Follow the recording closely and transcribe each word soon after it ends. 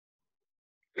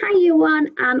Hi everyone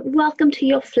and welcome to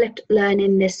your flipped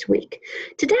learning this week.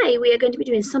 Today we are going to be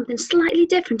doing something slightly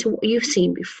different to what you've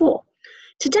seen before.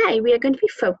 Today we are going to be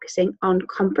focusing on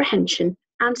comprehension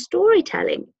and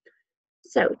storytelling.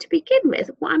 So to begin with,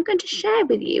 what I'm going to share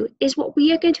with you is what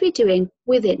we are going to be doing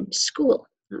within school.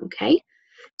 Okay,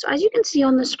 so as you can see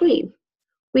on the screen,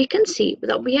 we can see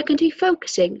that we are going to be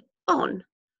focusing on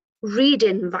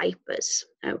reading vipers.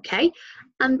 Okay,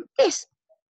 and this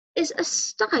is a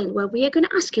style where we are going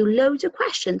to ask you loads of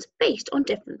questions based on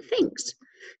different things.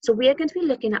 So we are going to be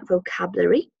looking at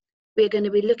vocabulary. We are going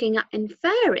to be looking at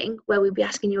inferring, where we'll be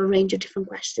asking you a range of different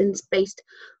questions based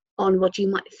on what you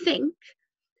might think.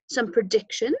 Some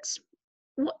predictions.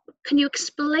 Can you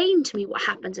explain to me what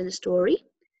happens in a story?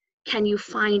 Can you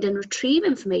find and retrieve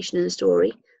information in a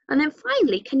story? And then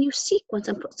finally, can you sequence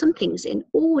and put some things in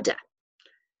order?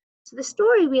 So the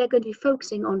story we are going to be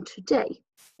focusing on today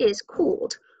is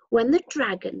called When the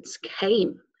Dragons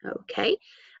Came, okay?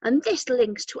 And this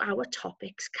links to our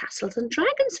topics, castles and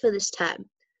dragons for this term.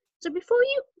 So before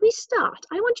we start,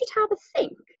 I want you to have a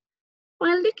think.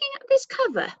 While looking at this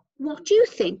cover, what do you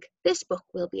think this book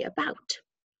will be about?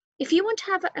 If you want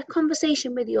to have a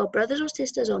conversation with your brothers or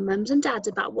sisters or mums and dads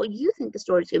about what you think the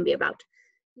story is going to be about,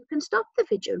 you can stop the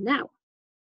video now.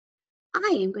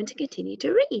 I am going to continue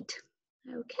to read.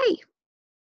 Okay.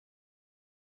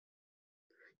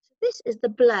 This is the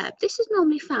blurb. This is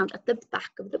normally found at the back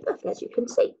of the book, as you can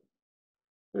see.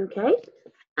 Okay,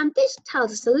 and this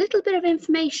tells us a little bit of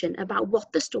information about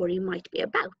what the story might be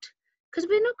about, because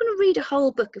we're not going to read a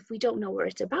whole book if we don't know where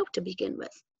it's about to begin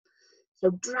with. So,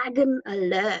 dragon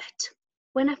alert.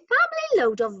 When a family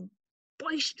load of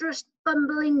boisterous,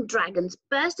 bumbling dragons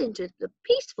burst into the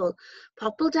peaceful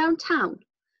Poppledown town,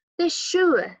 there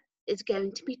sure is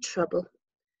going to be trouble.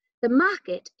 The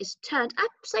market is turned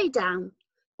upside down.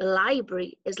 The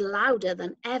library is louder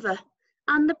than ever,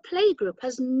 and the playgroup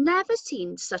has never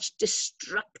seen such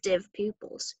destructive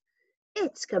pupils.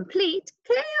 It's complete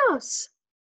chaos.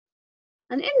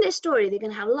 And in this story, they're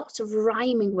going to have lots of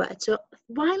rhyming words. So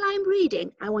while I'm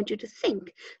reading, I want you to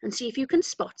think and see if you can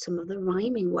spot some of the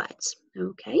rhyming words.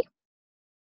 Okay?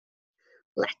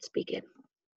 Let's begin.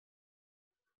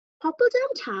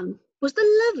 Poppledown Town was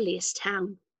the loveliest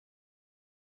town.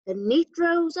 The neat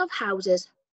rows of houses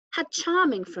had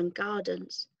charming front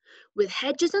gardens, with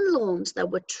hedges and lawns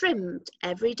that were trimmed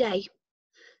every day.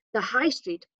 The high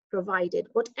street provided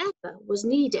whatever was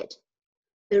needed.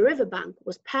 The riverbank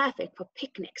was perfect for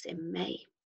picnics in May.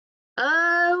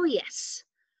 Oh yes,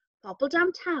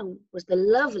 Poppledown Town was the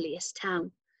loveliest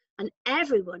town, and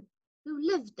everyone who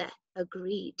lived there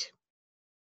agreed.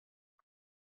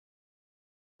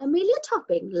 Amelia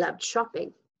Topping loved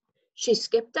shopping. She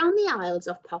skipped down the aisles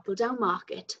of Poppledown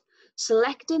Market,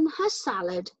 selecting her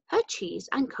salad, her cheese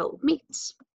and cold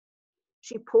meats.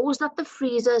 She paused at the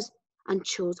freezers and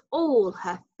chose all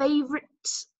her favourite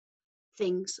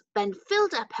things, then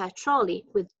filled up her trolley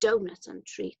with donuts and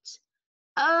treats.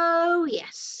 Oh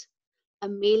yes,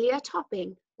 Amelia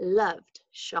Topping loved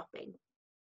shopping.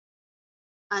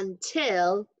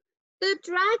 Until the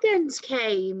dragons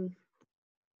came.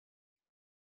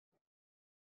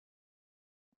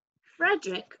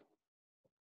 Frederick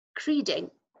Creeding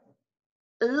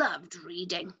loved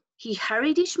reading. He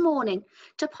hurried each morning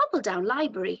to Poppledown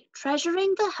Library,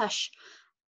 treasuring the hush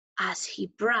as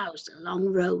he browsed along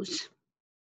rows.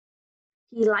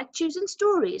 He liked choosing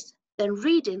stories, then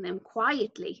reading them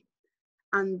quietly,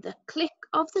 and the click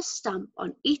of the stamp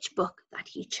on each book that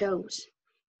he chose.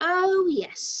 Oh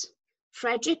yes,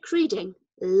 Frederick Creeding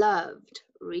loved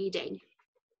reading.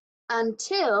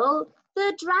 Until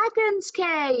the dragons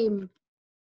came.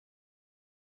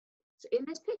 So in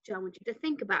this picture, I want you to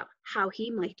think about how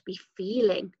he might be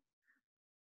feeling.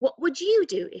 What would you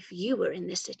do if you were in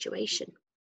this situation?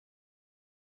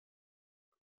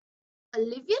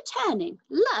 Olivia Turning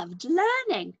loved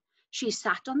learning. She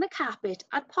sat on the carpet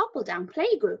at Poppledown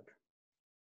Playgroup,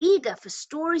 eager for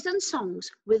stories and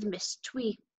songs with Miss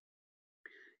Twee.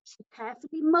 She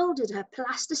carefully moulded her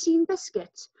plasticine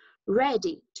biscuits,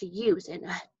 ready to use in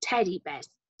her teddy bear's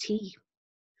tea.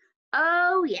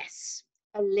 Oh yes,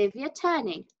 Olivia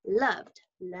Turning loved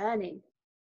learning.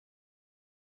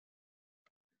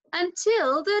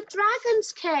 Until the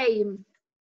dragons came.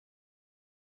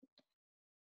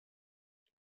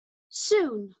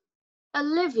 Soon,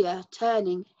 Olivia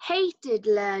Turning hated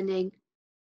learning.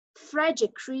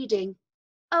 Frederick Reading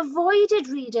avoided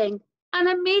reading, and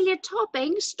Amelia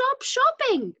Topping stopped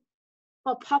shopping.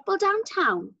 For Poppledown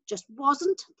Town just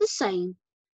wasn't the same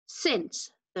since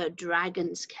the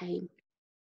dragons came.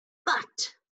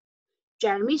 But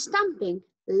Jeremy Stamping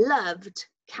loved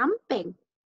camping.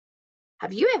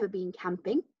 Have you ever been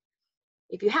camping?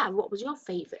 If you have, what was your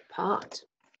favourite part?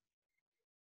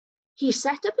 He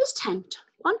set up his tent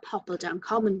on Poppledown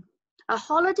Common, a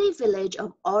holiday village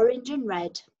of orange and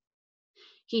red.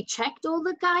 He checked all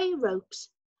the guy ropes,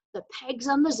 the pegs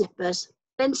on the zippers,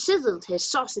 then sizzled his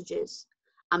sausages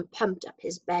and pumped up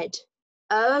his bed.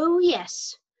 Oh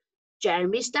yes,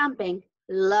 Jeremy Stamping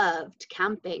loved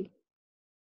camping.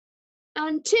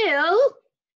 Until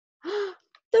the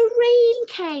rain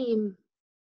came.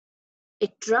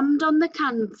 It drummed on the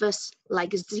canvas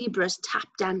like zebras tap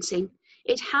dancing.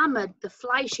 It hammered the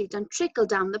fly sheet and trickled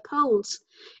down the poles.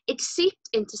 It seeped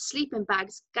into sleeping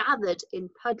bags gathered in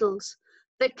puddles.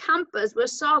 The campers were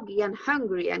soggy and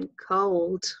hungry and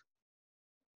cold.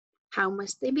 How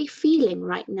must they be feeling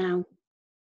right now?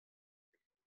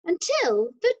 Until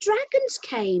the dragons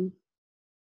came.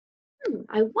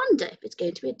 I wonder if it's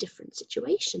going to be a different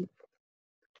situation.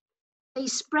 They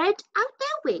spread out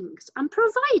their wings and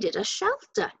provided a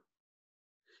shelter.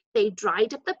 They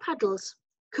dried up the puddles,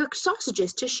 cooked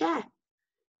sausages to share.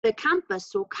 The campers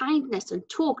saw kindness and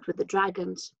talked with the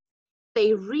dragons.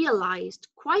 They realized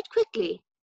quite quickly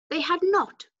they had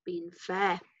not been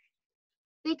fair.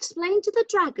 They explained to the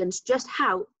dragons just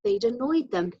how they'd annoyed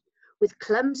them with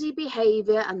clumsy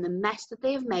behavior and the mess that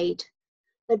they have made.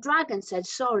 The dragon said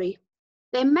sorry.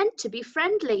 They meant to be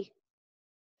friendly.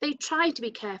 They tried to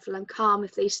be careful and calm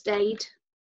if they stayed.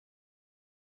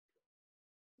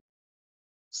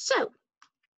 So,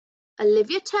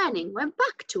 Olivia Turning went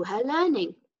back to her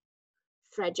learning.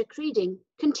 Frederick Reading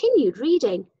continued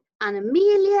reading, and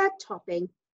Amelia Topping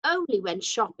only went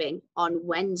shopping on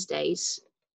Wednesdays.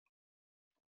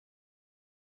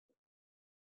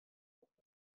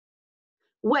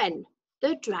 When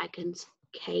the dragons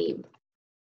came.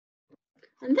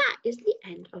 And that is the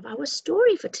end of our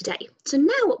story for today. So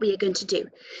now what we are going to do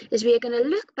is we are going to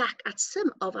look back at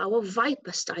some of our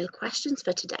Viper style questions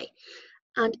for today.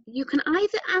 And you can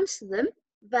either answer them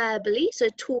verbally, so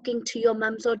talking to your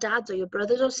mums or dads or your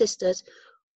brothers or sisters,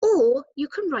 or you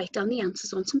can write down the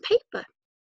answers on some paper.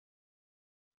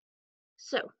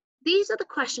 So these are the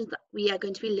questions that we are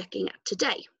going to be looking at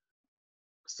today.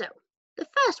 So the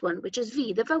first one, which is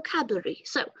V, the vocabulary.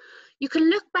 So you can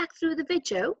look back through the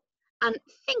video and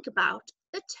think about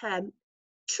the term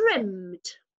trimmed.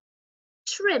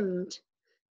 Trimmed.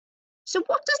 So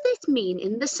what does this mean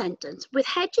in the sentence? With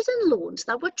hedges and lawns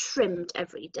that were trimmed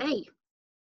every day.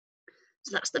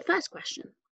 So that's the first question.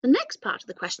 The next part of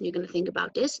the question you're going to think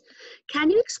about is,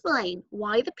 can you explain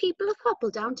why the people of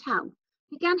Poppledown Town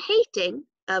began hating,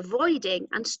 avoiding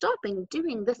and stopping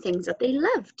doing the things that they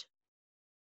loved?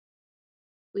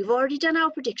 We've already done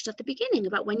our prediction at the beginning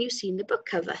about when you've seen the book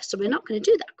cover, so we're not going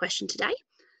to do that question today.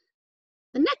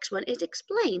 The next one is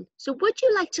explain. So would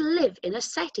you like to live in a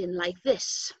setting like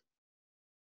this?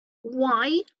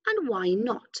 Why and why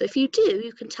not? So if you do,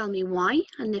 you can tell me why,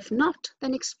 and if not,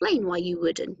 then explain why you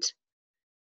wouldn't.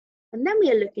 And then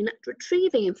we are looking at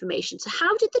retrieving information. So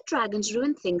how did the dragons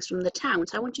ruin things from the town?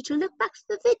 So I want you to look back to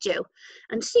the video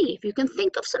and see if you can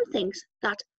think of some things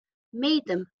that made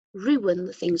them ruin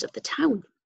the things of the town.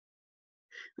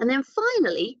 And then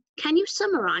finally, can you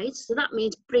summarize? So that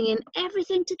means bringing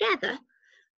everything together,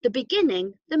 the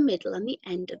beginning, the middle, and the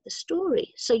end of the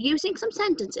story. So using some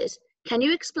sentences, can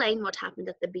you explain what happened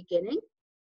at the beginning,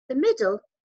 the middle,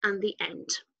 and the end?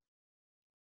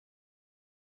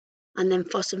 And then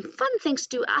for some fun things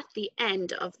to do at the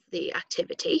end of the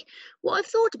activity, what I've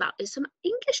thought about is some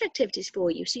English activities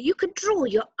for you. So you could draw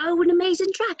your own amazing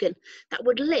dragon that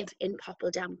would live in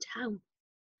Poppledown Town.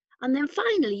 And then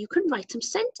finally, you can write some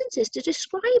sentences to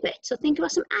describe it. So think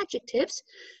about some adjectives,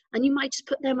 and you might just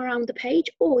put them around the page,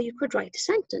 or you could write a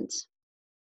sentence.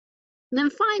 And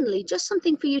then finally, just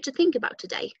something for you to think about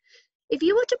today. If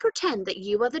you were to pretend that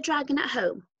you are the dragon at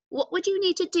home, what would you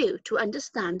need to do to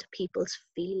understand people's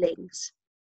feelings?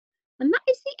 And that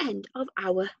is the end of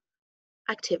our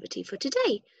activity for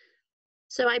today.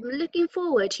 So I'm looking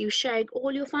forward to you sharing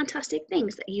all your fantastic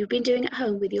things that you've been doing at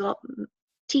home with your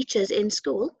teachers in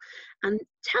school, and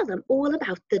tell them all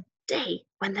about the day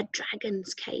when the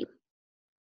dragons came.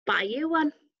 Bye, you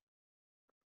one.